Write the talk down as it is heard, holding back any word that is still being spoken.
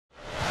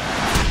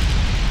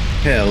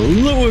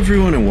Hello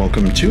everyone and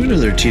welcome to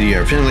another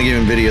TDR family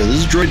gaming video.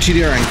 This is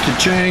DroydTDR and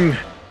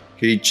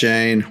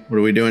Keychain. What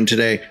are we doing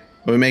today?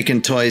 Are we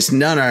making toys?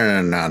 No.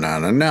 Nah,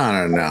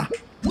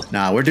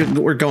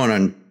 we're going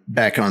on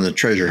back on the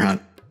treasure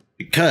hunt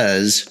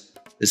because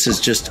this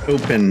has just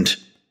opened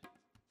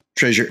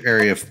treasure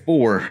area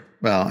 4.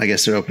 Well, I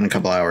guess it opened a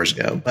couple hours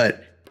ago,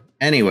 but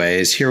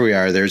anyways, here we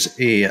are. There's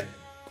a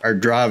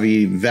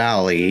Ardravi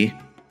Valley.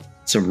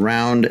 It's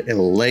around a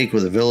lake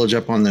with a village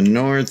up on the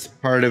north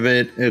part of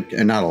it.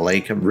 Not a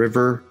lake, a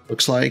river,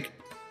 looks like.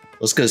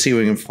 Let's go see if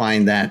we can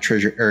find that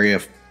treasure area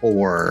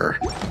 4.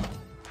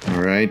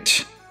 All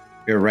right.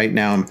 We're right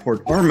now in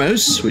Port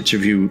Ormos, which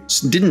if you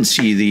didn't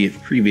see the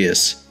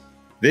previous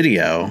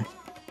video,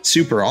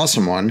 super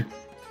awesome one,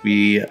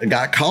 we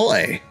got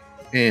Kale.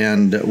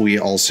 And we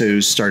also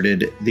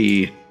started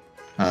the,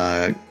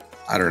 I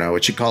don't know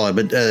what you call it,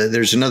 but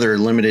there's another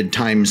limited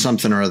time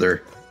something or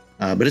other.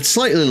 But it's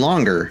slightly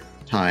longer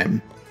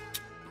time.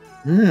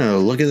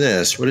 Oh, look at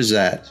this. What is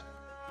that?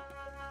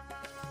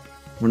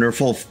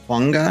 Wonderful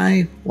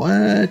fungi?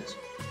 What?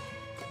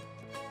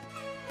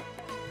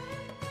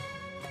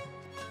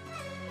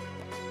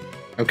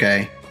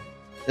 Okay.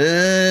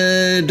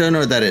 Don't know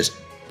what that is.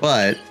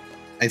 But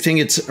I think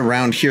it's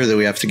around here that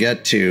we have to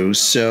get to.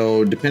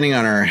 So depending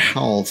on our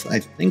health, I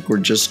think we're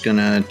just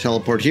gonna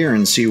teleport here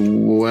and see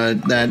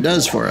what that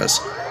does for us.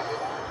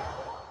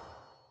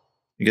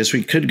 I guess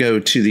we could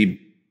go to the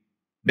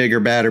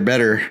bigger, badder,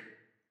 better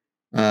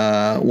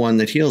one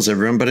that heals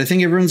everyone, but I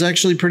think everyone's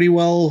actually pretty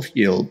well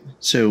healed,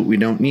 so we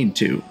don't need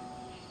to.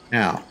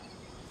 Now,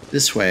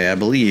 this way, I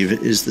believe,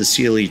 is the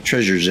Sealy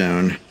Treasure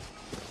Zone.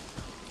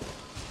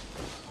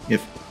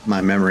 If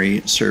my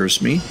memory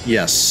serves me.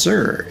 Yes,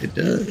 sir, it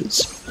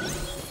does.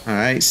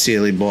 Alright,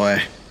 Sealy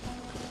boy.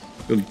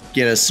 Go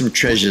get us some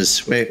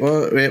treasures. Wait,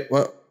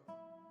 what?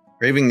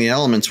 Braving the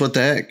elements, what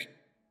the heck?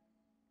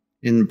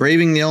 In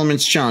Braving the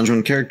Elements challenge,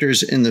 when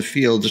characters in the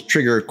field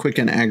trigger a quick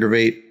and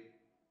aggravate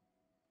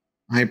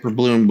hyper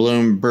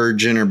bloom,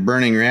 burgeon, or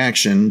burning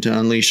reaction to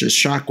unleash a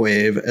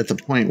shockwave at the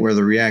point where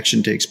the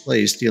reaction takes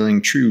place,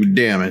 dealing true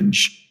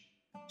damage.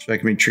 This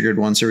effect can be triggered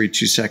once every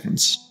 2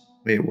 seconds.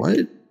 Wait,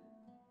 what?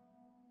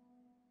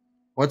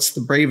 What's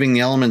the Braving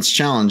the Elements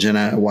challenge,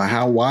 and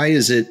why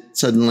is it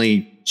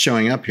suddenly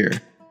showing up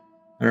here?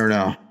 I don't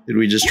know. Did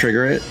we just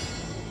trigger it?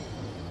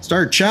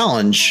 Start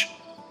challenge.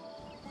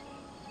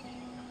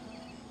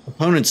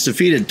 Opponents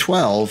defeated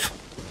 12.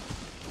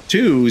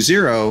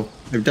 2-0.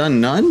 I've done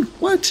none?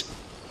 What?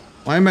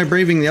 Why am I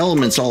braving the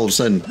elements all of a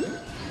sudden?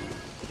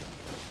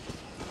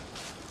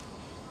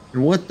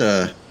 And what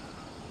the?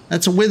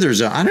 That's a wither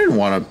zone. I didn't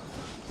want to.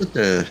 What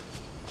the?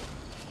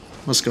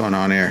 What's going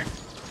on here?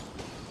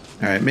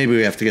 Alright, maybe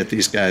we have to get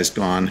these guys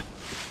gone.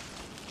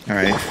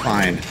 Alright,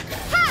 fine.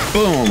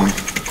 Boom!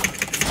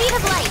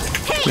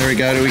 There we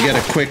go. Do we get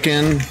a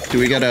quicken? Do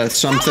we get a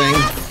something?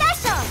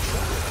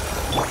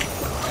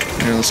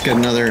 Here, let's get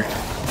another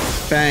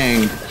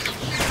bang.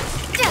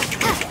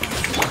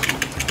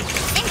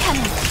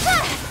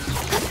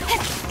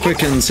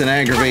 Quickens and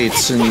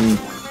aggravates and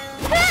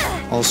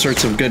all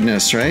sorts of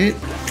goodness, right?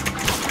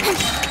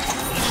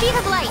 Speed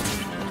of light.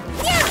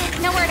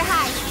 Nowhere to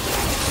hide.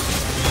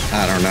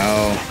 I don't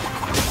know.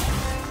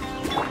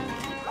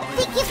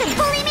 Think you can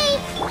bully me?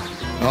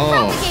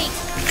 Oh,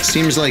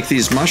 seems like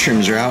these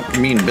mushrooms are out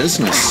mean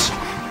business.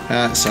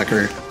 Ah,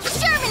 sucker.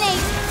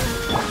 Germinate.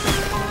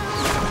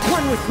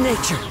 One with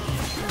nature.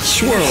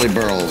 Swirly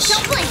burls.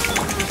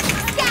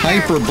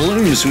 Hyper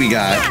blooms we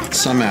got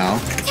somehow.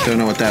 Don't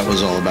know what that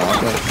was all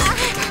about, but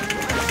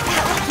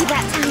You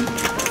got time.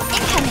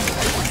 Incoming.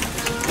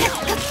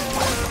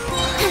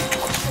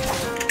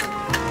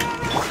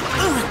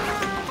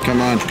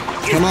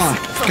 come on,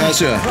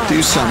 Kazuya,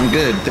 do something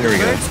good. There we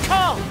go.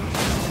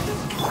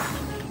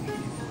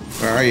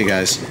 Where are you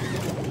guys?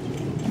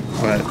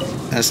 What?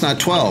 That's not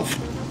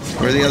 12.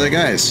 Where are the other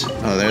guys?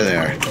 Oh, there they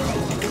are.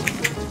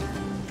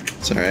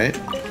 It's alright.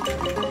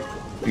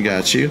 We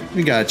got you.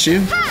 We got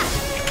you.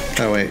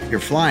 Oh, wait. You're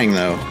flying,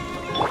 though.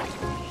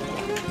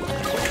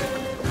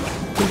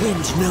 The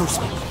wind knows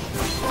me.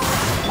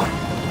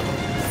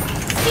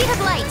 Speed of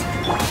light.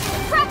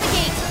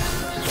 Propagate.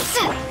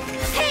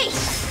 Hey.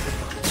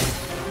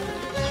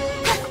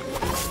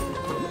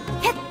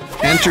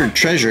 Entered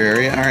treasure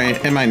area.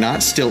 Alright. Am I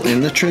not still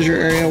in the treasure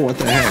area? What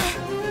the heck?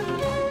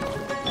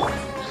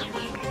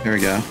 There we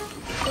go.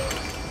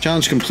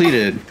 Challenge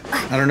completed.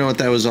 I don't know what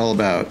that was all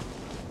about.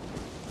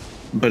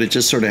 But it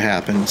just sort of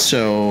happened,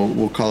 so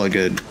we'll call it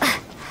good.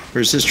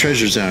 Where's this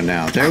treasure zone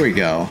now? There we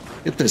go.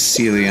 Get this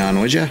Sealy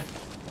on, would ya?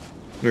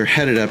 We're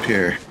headed up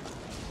here.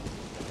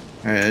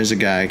 Alright, there's a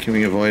guy. Can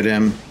we avoid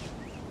him?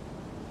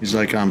 He's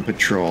like on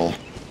patrol.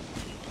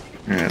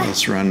 Alright,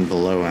 let's run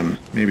below him.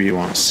 Maybe he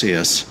won't see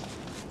us.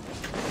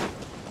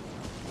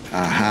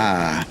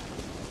 Aha.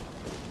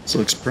 This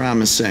looks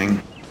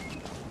promising.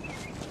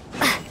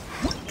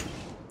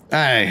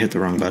 I hit the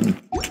wrong button.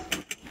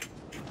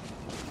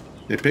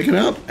 Did I pick it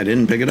up? I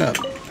didn't pick it up.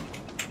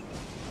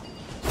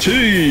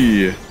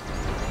 T.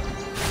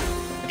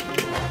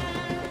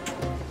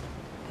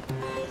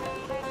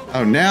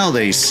 Oh, now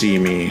they see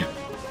me.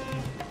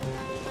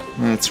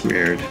 That's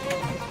weird.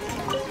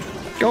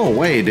 Go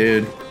away,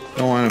 dude.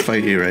 Don't want to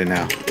fight you right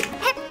now.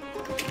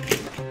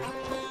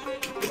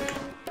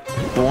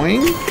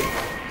 Boing.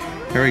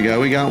 There we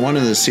go. We got one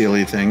of the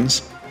sealy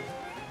things.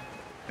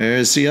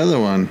 There's the other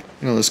one.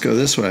 Well, let's go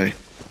this way.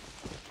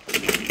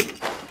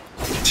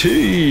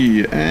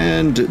 T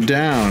and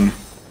down.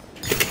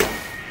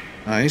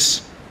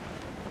 Nice.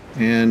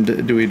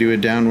 And do we do a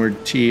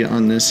downward T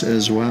on this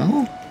as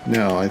well?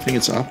 No, I think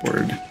it's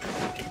upward.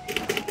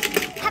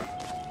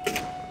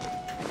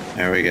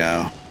 There we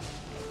go.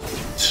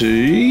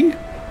 T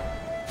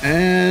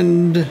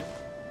and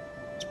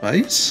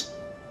spice.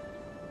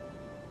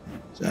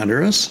 Is it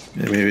under us?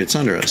 Yeah, maybe it's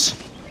under us.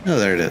 Oh,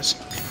 there it is.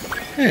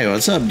 Hey,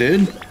 what's up,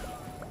 dude?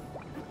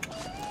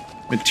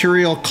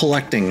 Material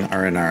collecting,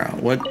 Aranara.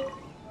 What?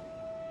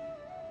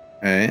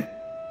 Alright.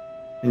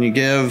 Can you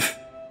give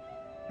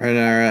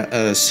Aranara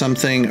a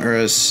something or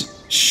a...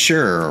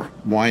 Sure,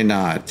 why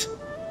not?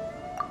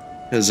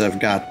 Because I've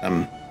got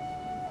them.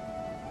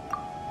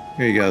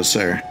 Here you go,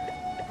 sir.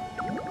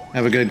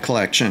 Have a good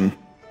collection.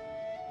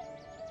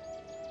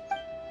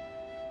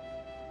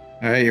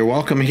 Alright, you're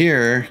welcome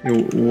here.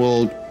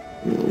 We'll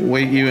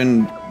wait you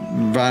in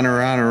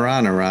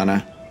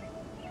Vanarana.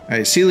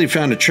 Alright, Sealy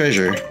found a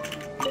treasure.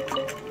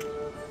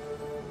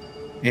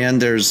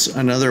 And there's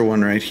another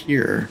one right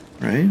here,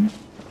 right?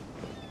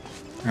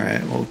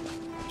 Alright, well,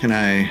 can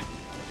I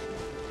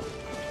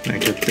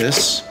get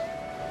this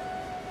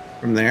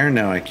from there?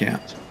 No, I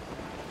can't.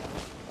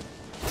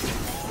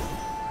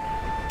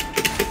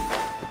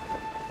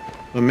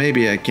 But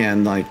maybe I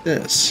can like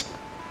this.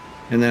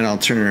 And then I'll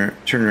turn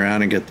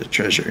around and get the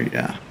treasure,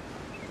 yeah.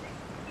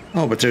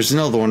 Oh, but there's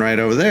another one right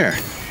over there.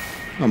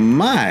 Oh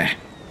my!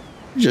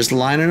 You're just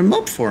lining them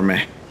up for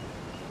me.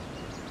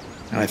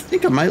 And I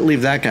think I might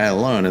leave that guy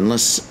alone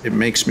unless it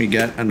makes me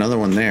get another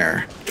one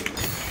there.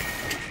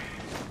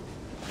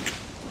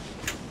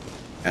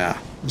 Yeah,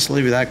 let's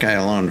leave that guy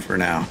alone for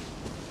now.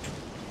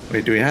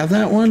 Wait, do we have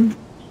that one?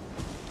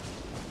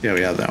 Yeah,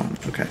 we have that one.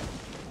 Okay.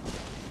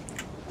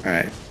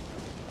 Alright.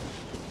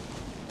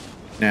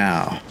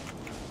 Now.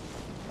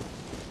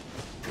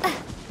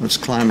 Let's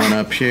climb on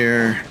up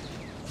here.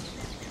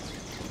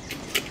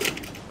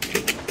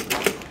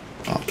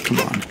 Oh, come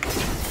on.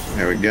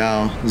 There we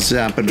go.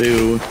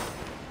 Zapadoo.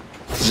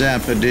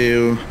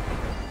 Zapadoo.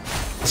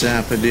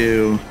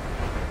 Zapadoo.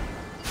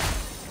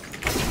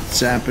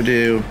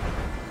 Zapadoo.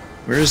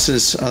 Where's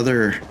this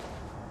other...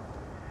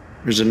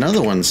 There's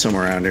another one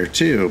somewhere around here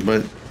too,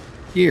 but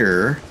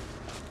here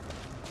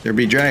there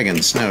be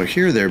dragons. No,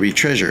 here there be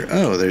treasure.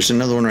 Oh, there's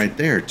another one right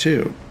there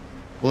too.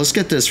 Well, let's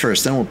get this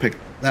first, then we'll pick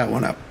that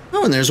one up.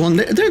 Oh, and there's one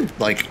there. They're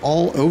like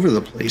all over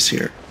the place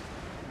here.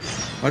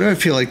 Why do I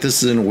feel like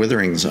this is in a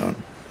withering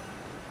zone?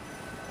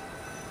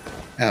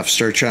 F,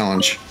 start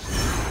challenge.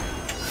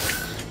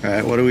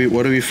 Alright, what are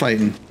we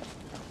fighting?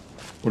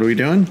 What are we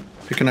doing?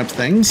 Picking up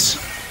things?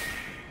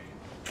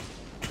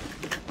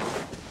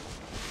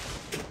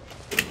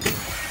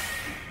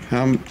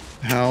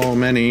 How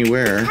many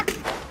where?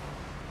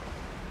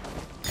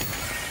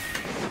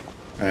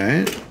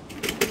 Alright.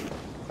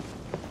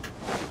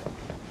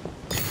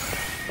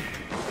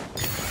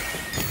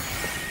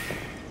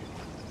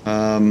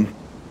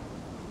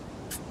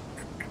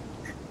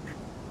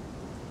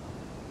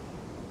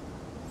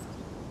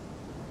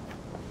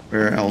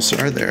 Where else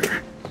are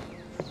there?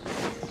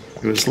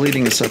 It was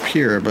leading us up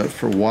here, but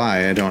for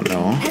why, I don't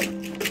know.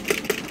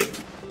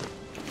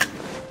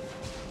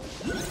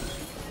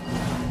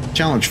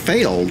 Challenge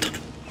failed?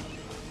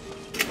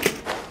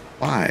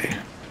 Why?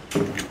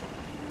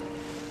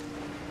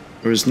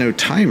 There was no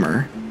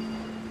timer.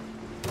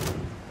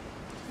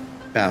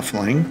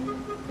 Baffling.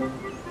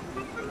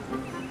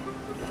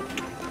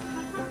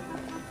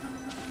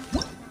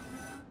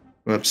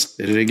 Whoops,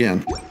 did it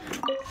again.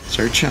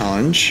 Start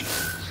challenge.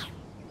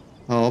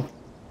 Help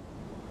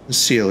the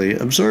Sealy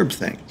absorb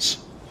things.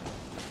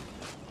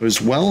 It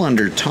was well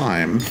under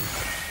time.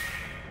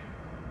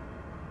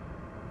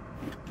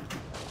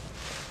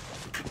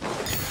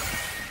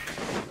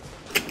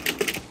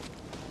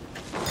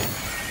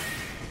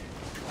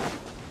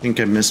 I think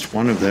I missed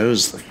one of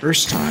those the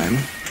first time.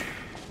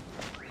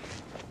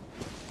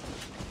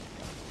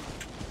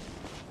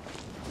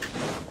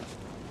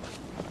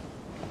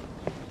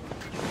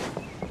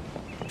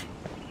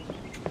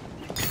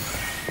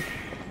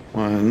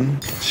 One,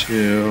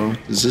 two.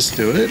 Does this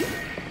do it?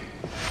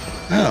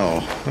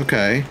 Oh,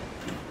 okay.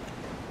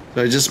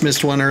 So I just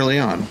missed one early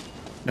on.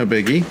 No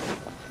biggie.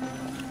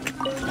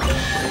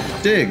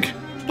 Dig.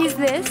 Is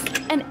this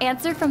an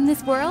answer from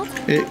this world?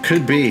 It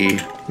could be.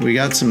 We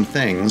got some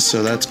things,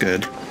 so that's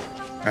good.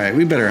 Alright,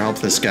 we better help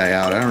this guy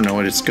out. I don't know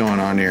what is going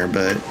on here,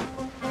 but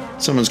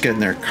someone's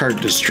getting their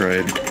cart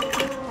destroyed.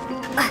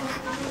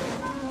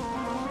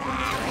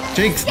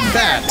 Take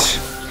that!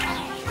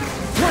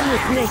 One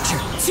with nature.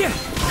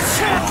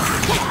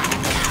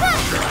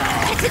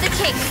 Get to the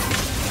chase.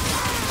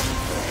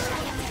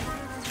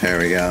 There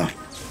we go.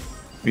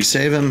 We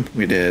save him?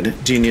 We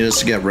did. Do you need us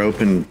to get rope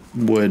and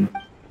wood?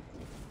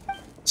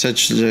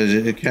 Such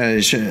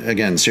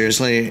again,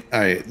 seriously.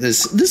 All right,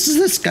 this is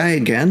this guy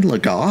again.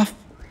 Look off.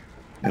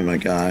 Oh my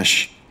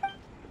gosh.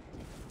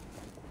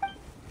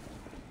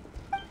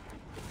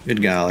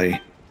 Good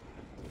golly.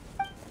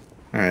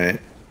 All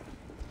right.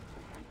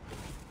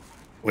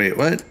 Wait,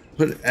 what?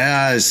 What?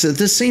 It's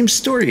the same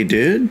story,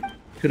 dude.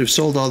 Could have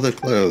sold all the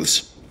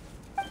clothes.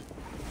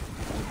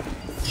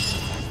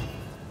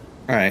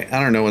 All right, I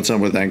don't know what's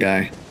up with that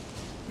guy.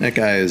 That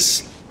guy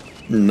is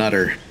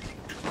nutter.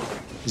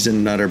 He's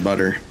in nutter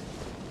butter.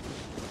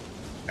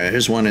 All right,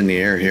 there's one in the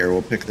air here.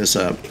 We'll pick this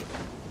up.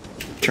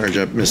 Charge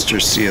up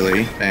Mr.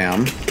 Sealy.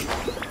 Bam.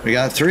 We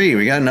got 3.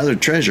 We got another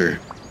treasure.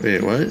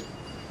 Wait, what?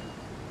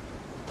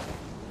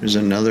 There's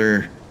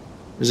another...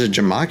 There's a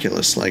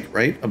Gemoculus, like,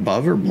 right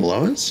above or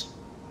below us?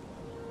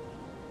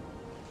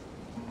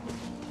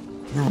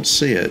 I don't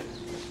see it.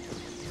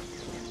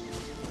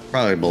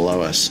 Probably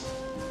below us.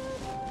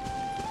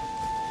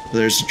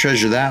 There's a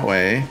treasure that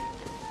way.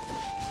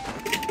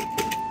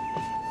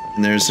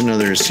 And there's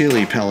another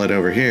Sealy pellet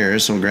over here,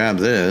 so we'll grab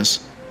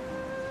this.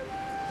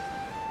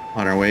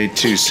 On our way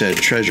to said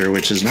treasure,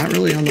 which is not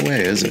really on the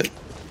way, is it?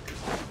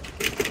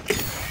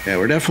 Yeah,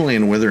 we're definitely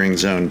in Withering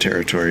Zone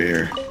territory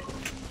here.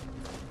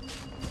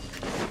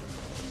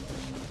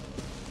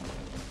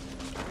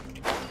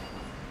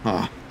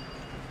 Huh.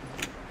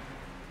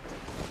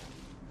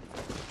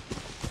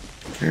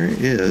 There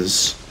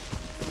is...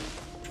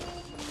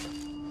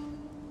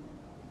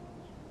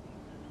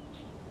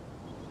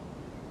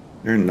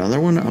 There another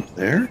one up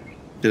there?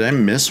 Did I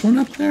miss one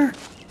up there?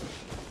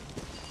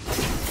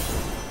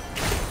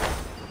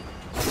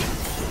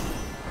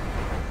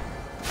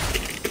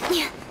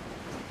 Yeah.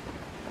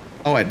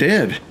 Oh, I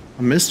did.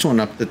 I missed one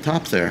up the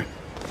top there.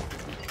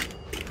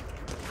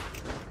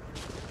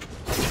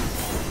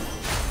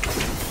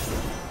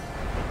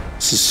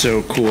 This is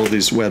so cool,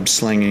 these web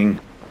slinging.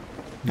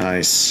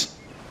 Nice.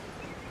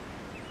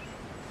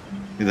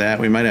 Look at that.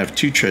 We might have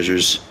 2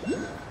 treasures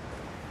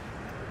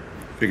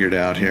figured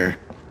out here.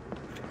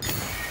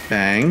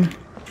 Bang.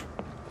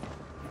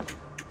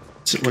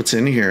 What's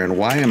in here and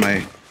why am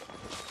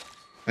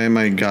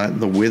I got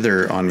the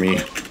wither on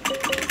me?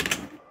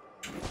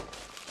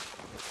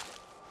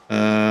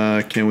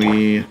 Can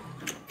we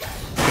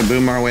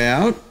boom our way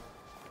out?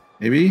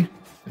 Maybe?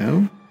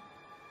 No?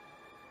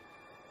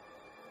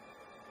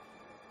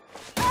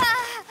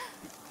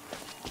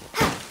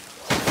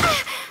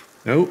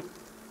 Nope.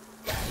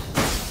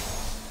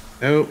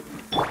 Nope.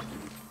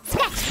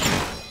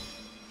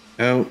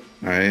 Oh,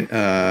 alright.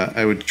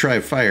 I would try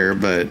fire,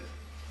 but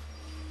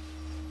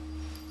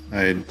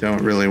I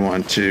don't really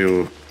want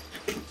to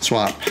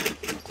swap.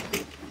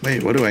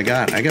 Wait, what do I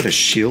got? I got a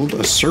shield?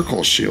 A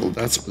circle shield.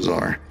 That's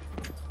bizarre.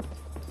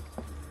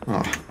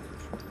 Oh.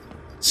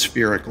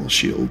 Spherical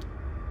shield.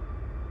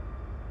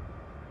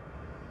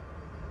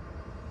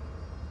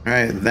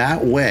 Alright,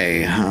 that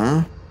way,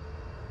 huh?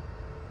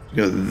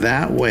 Go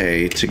that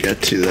way to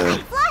get to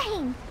the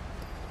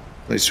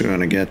place we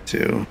want to get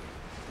to.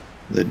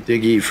 The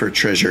diggy for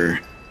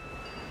treasure.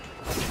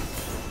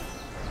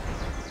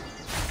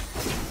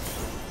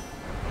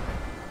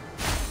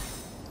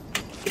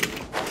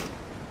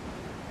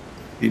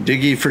 The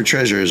diggy for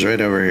treasure is right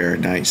over here.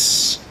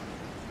 Nice.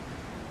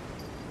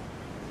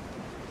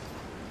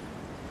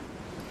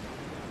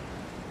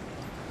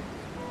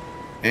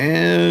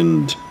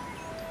 And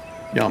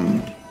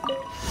yum. All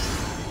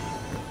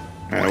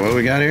right, what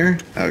we got here?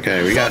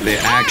 Okay, we got the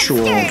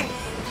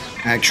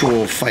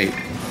actual fight.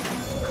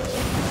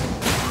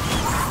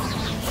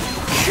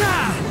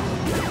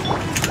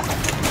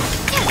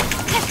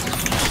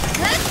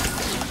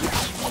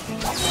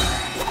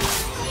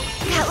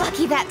 Got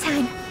lucky that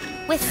time.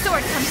 With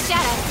sword comes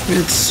shadow.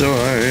 With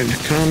sword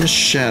comes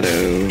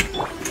shadow.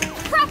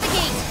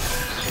 Propagate.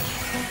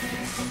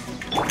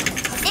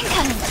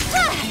 Incoming.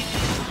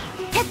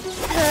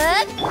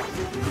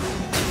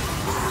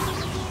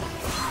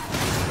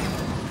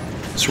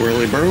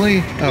 Swirly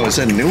burly? Oh, is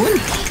that a new one?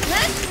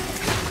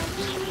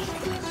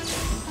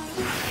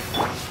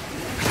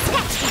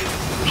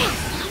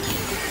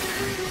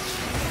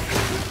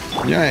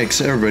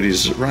 Yikes,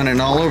 everybody's running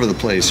all over the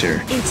place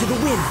here. Into the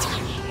wind.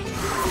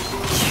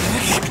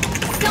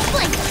 Don't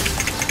blink.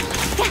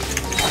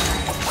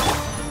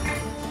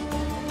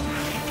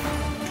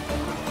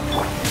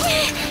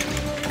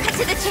 Cut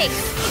to the chase.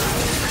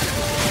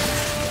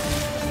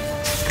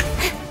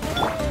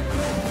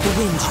 The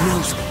wind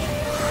knows me.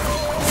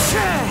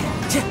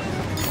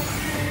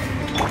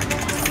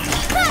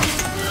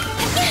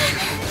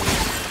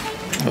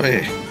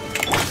 Hey.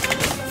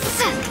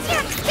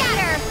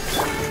 Scatter.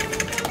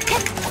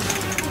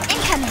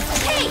 Incoming.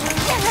 Hey.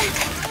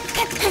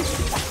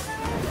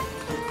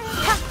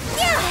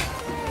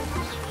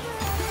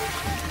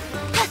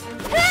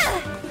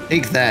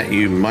 Take that,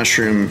 you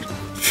mushroom.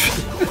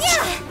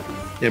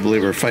 Can't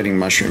believe we're fighting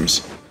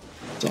mushrooms.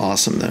 It's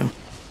awesome, though.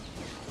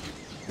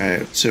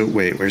 Alright, so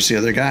wait, where's the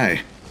other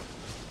guy?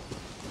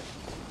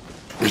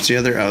 Where's the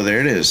other? Oh, there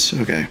it is.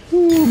 Okay.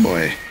 Ooh,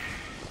 boy.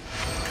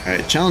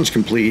 Alright, challenge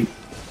complete.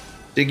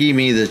 Diggy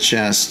me the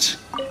chest.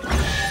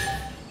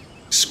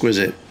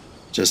 Exquisite.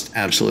 just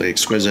absolutely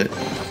exquisite.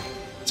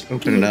 Let's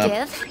open it up. You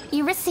give,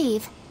 you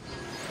receive.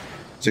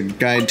 It's a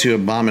guide to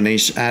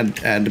abomination,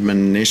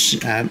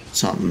 admonition,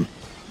 something.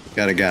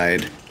 Got a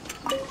guide.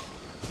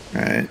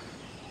 All right.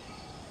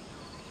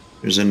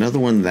 There's another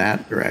one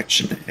that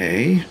direction.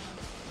 A.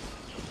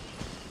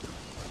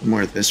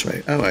 More this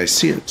way. Oh, I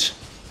see it.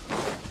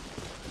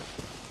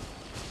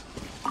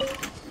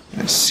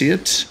 I see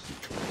it.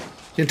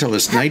 Can't tell if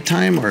it's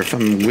nighttime or if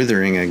I'm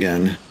withering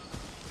again.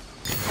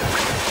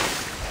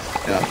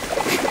 Yeah.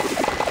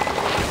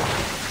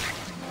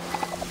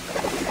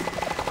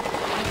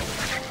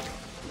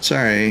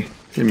 Sorry,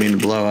 didn't mean to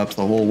blow up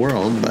the whole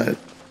world, but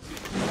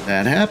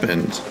that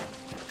happened.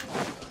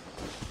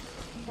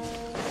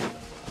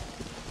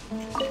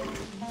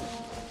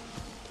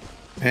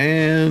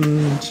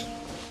 And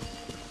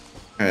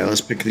all right,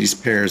 let's pick these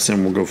pairs,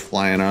 and we'll go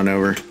flying on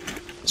over.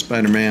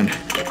 Spider-Man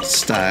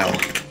style.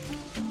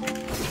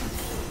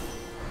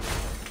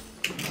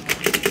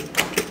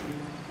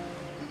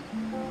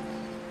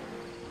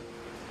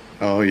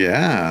 Oh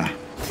yeah.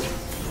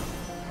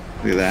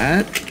 Look at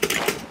that.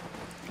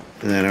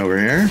 And then over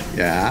here.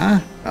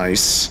 Yeah.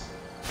 Nice.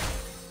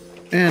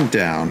 And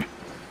down.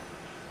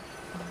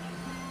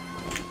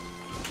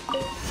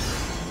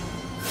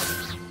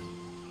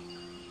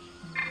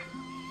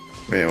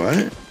 Wait,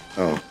 what?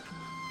 Oh.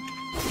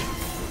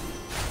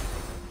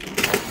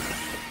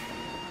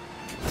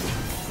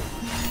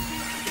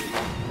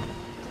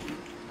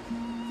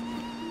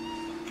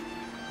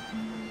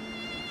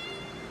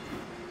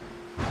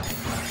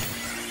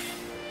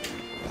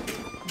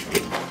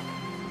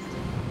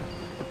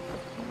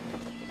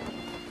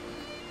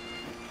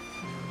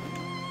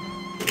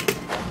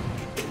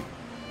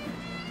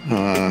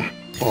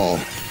 All.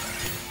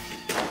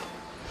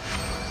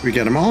 We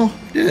get them all?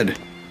 Did.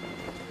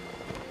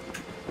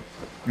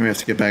 We have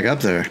to get back up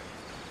there.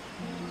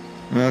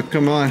 Oh,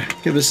 come on.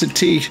 Give us a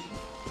T.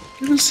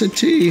 Give us a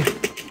T.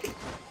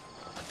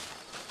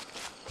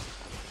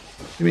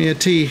 Give me a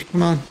T.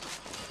 Come on.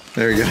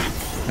 There we go.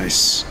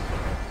 Nice.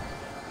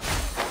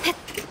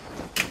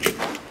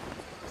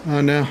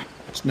 Oh, no.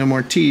 There's no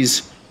more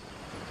T's.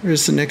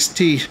 Where's the next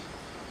T?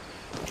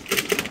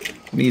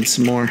 Need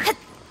some more.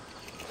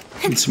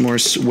 Need some more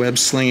web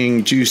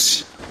slinging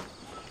juice.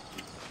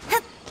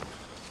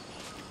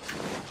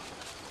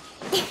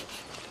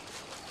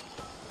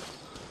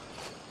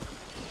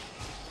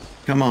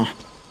 Come on.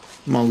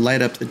 Come on,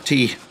 light up the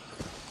T.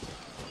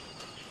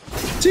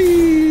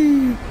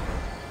 T!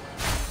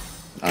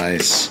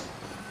 Nice.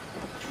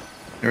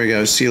 There we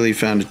go. Sealy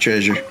found a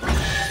treasure.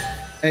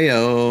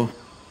 Ayo.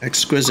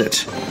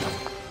 Exquisite.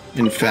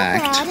 In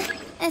fact, Bad,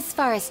 as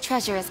far as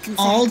treasure is concerned.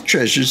 all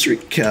treasures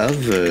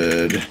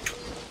recovered.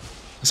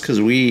 That's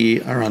because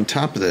we are on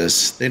top of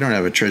this. They don't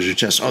have a treasure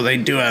chest. Oh, they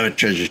do have a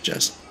treasure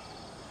chest.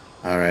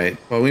 All right.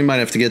 Well, we might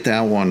have to get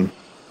that one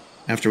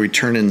after we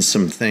turn in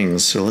some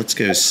things. So let's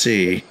go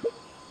see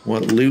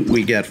what loot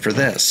we get for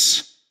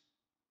this.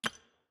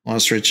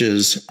 Lost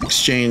Riches,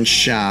 Exchange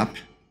Shop.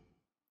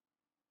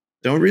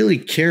 Don't really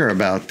care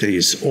about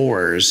these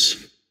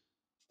ores.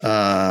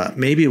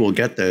 Maybe we'll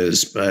get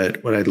those,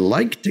 but what I'd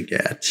like to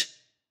get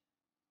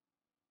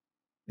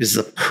is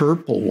the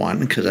purple one,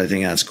 because I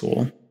think that's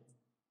cool.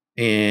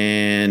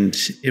 And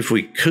if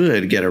we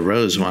could get a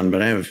rose one,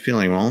 but I have a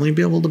feeling we'll only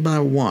be able to buy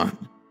one.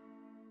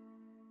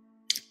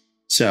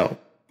 So,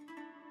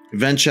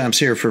 event shop's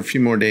here for a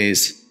few more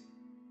days.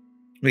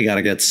 We got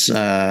to get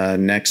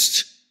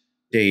next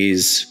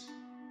day's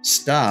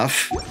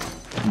stuff.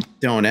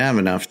 Don't have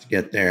enough to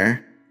get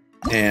there.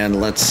 And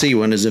let's see,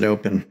 when does it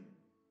open?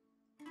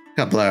 A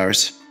couple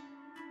hours.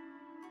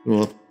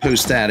 We'll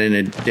post that in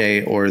a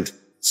day or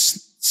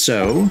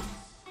so.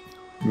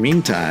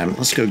 Meantime,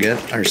 let's go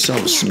get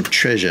ourselves some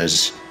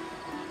treasures.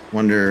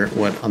 Wonder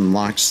what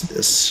unlocks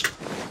this.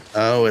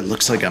 Oh, it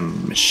looks like a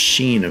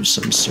machine of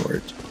some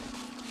sort.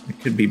 It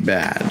could be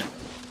bad.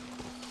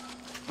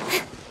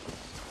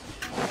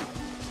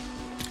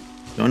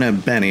 Don't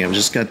have Benny, I've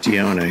just got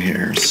Diona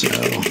here, so...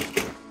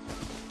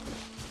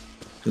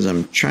 because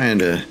I'm trying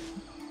to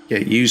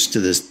get used to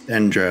this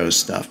Dendro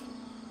stuff.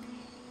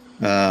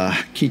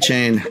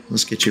 Keychain,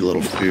 let's get you a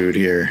little food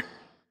here.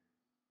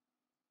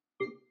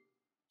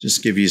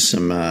 Just give you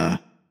some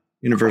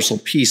universal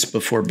peace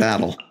before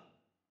battle.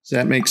 So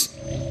that makes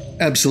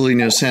absolutely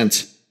no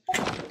sense.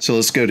 So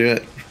let's go do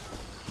it.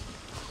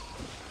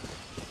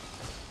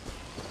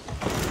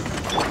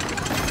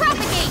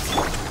 Propagate!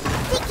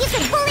 Think you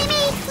can bully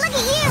me? Look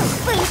at you!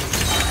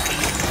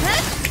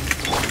 Huh?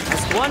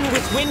 As one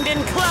with wind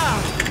and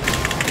cloud.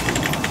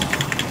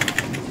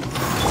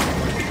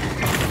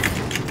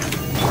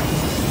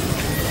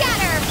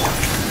 Scatter!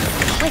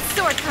 With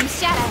sword comes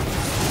shadow.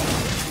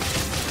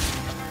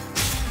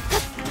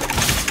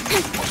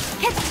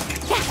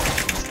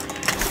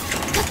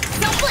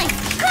 Don't blink!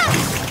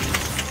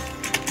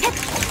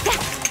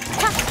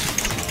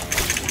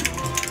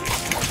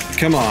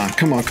 Come on,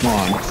 come on, come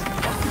on.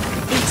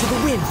 Into the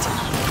wind.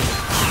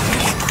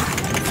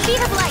 Speed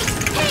of light!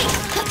 Hey!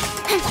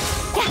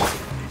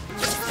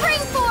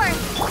 Spring forth!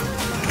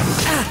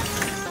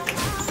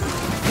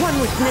 One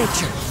with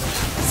nature.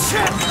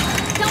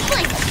 Don't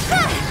blink.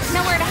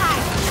 Nowhere to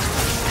hide.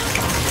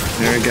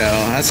 There we go.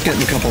 That's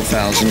getting a couple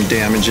thousand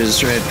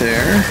damages right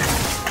there.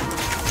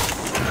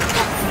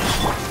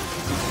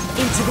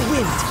 Into the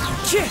wind.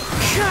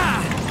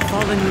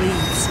 Fallen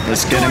leaves.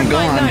 Let's get him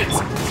gone.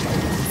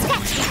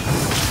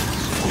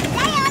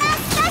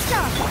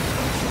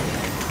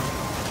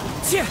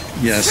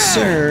 Yes,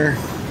 sir.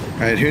 All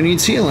right, who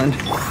needs healing?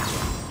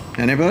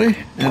 Anybody?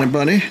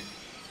 Anybody?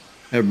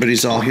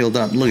 Everybody's all healed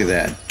up. Look at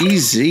that.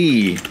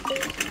 Easy.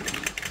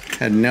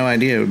 Had no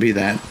idea it would be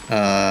that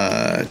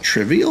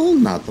trivial.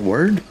 Not the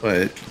word,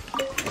 but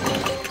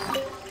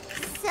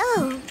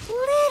So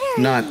glittery.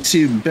 not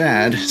too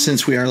bad.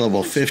 Since we are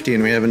level 50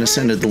 and we haven't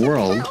ascended the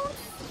world,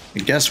 I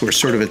guess we're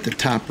sort of at the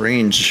top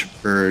range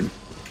for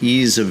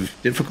ease of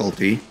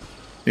difficulty.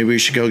 Maybe we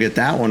should go get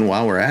that one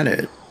while we're at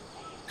it.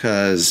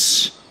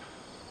 Because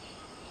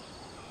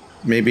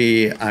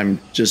maybe I'm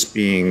just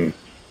being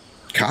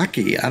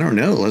cocky. I don't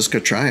know. Let's go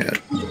try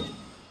it. Let's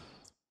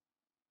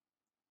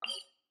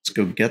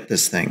go get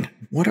this thing.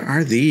 What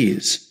are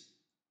these?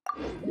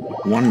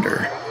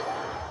 Wonder.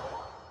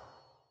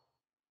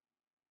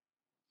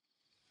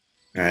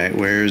 All right,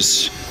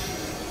 where's...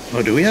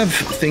 Oh, do we have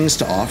things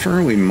to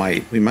offer? We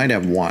might. We might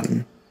have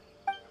one.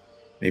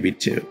 Maybe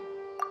two.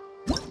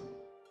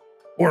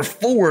 Or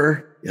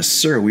four. Yes,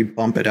 sir. We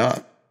bump it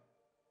up.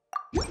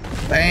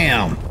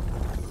 Bam!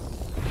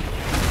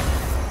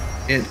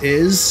 It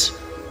is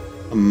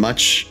a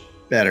much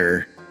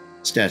better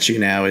statue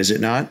now, is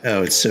it not?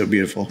 Oh, it's so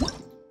beautiful.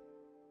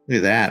 Look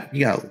at that. We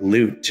got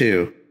loot,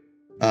 too.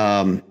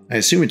 I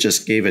assume it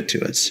just gave it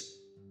to us.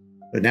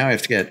 But now I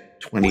have to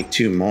get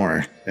 22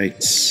 more.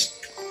 Yikes.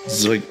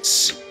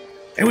 Zoinks.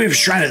 And we have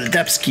Shrine of the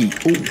Depths key.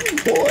 Oh,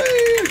 boy!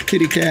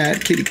 Kitty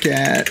cat, kitty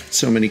cat.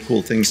 So many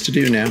cool things to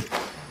do now. All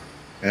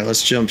right,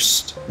 let's jump...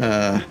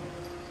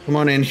 come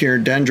on in here,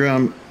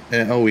 Dendrum.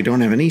 Oh, we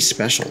don't have any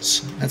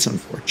specials. That's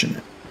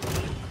unfortunate.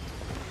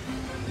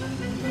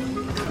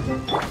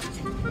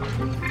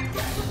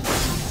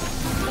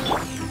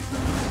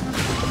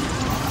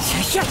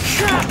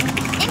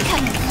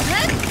 Incoming.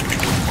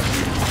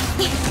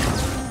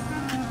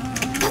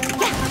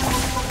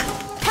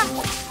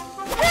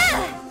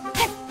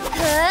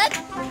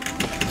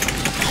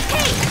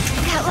 Hey,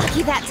 got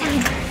lucky that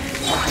time.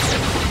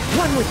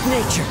 One with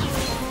nature.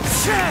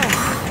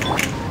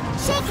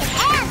 Shake it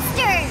and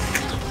stir.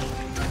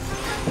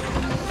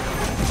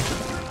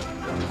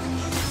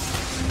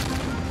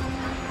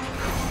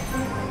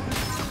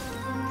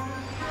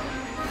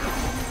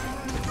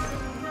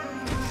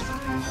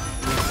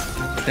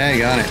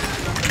 Dang on it.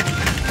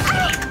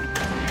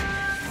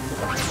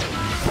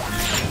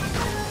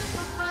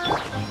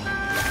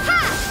 Ha!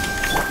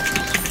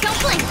 Don't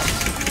blink.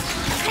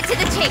 Cut to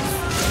the chase.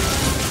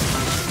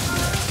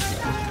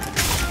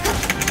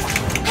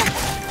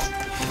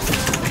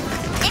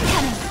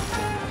 Incoming.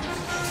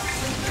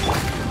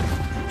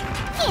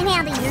 Can't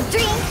handle your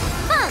dream.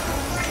 Huh?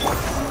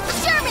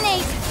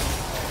 Germinate.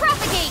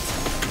 Propagate.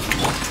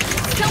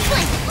 Don't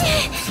blink.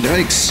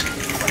 Yikes.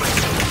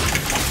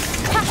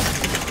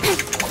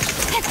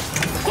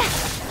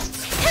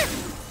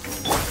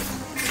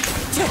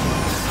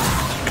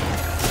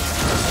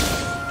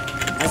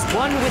 As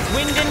one with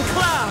wind and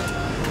cloud.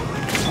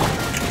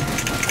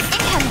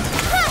 Incoming.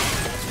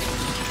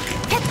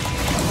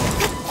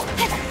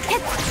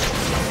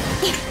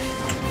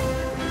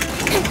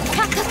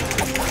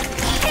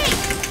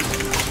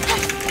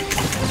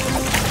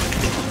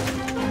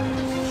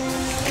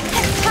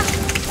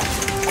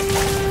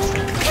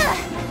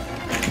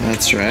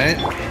 That's right.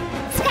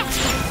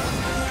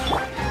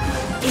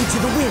 Into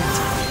the wind.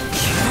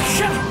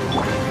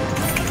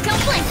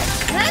 Don't blink.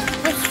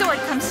 With sword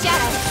comes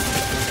shadow.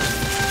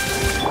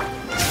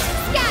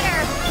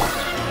 Scatter.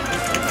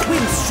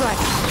 Wind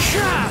strike.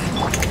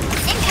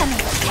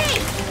 Incoming. Hey.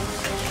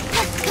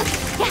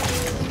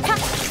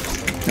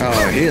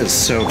 Oh, he is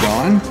so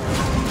gone.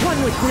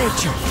 One with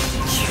nature.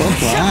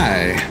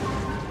 Bye-bye.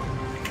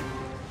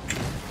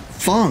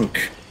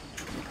 Funk.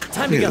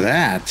 Time to Look go. at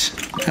that.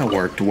 That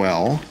worked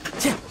well.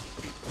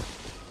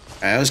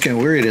 I was getting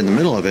worried in the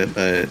middle of it,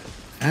 but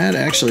that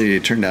actually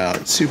turned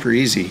out super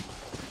easy.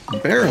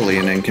 Barely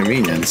an Who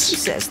inconvenience.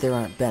 says there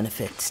aren't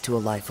benefits to a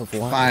life of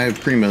one? 5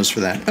 primos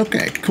for that.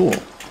 Okay, cool.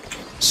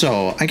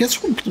 So I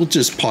guess we'll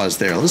just pause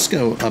there. Let's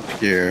go up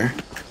here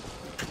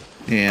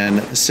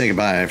and say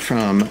goodbye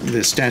from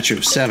the Statue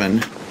of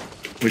 7,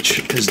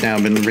 which has now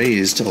been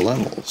raised to a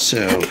level.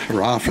 So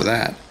hurrah for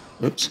that.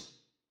 Oops.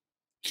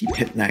 Keep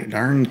hitting that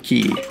darn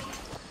key.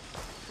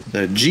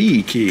 The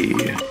G key.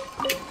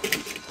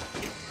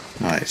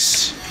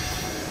 Nice.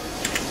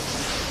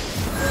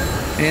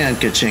 And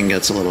Kaching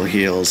gets a little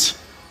heals.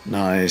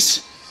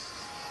 Nice.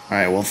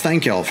 Alright, well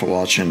thank y'all for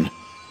watching.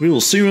 We will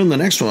see you in the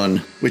next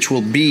one, which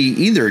will be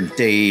either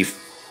day 4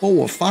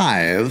 or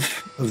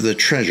 5 of the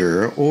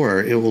treasure,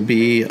 or it will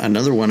be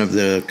another one of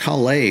the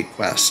Calais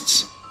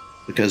quests,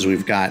 because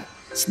we've got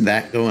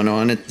that going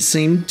on at the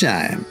same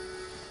time.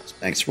 So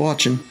thanks for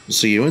watching. We'll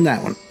see you in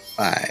that one.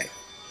 Bye.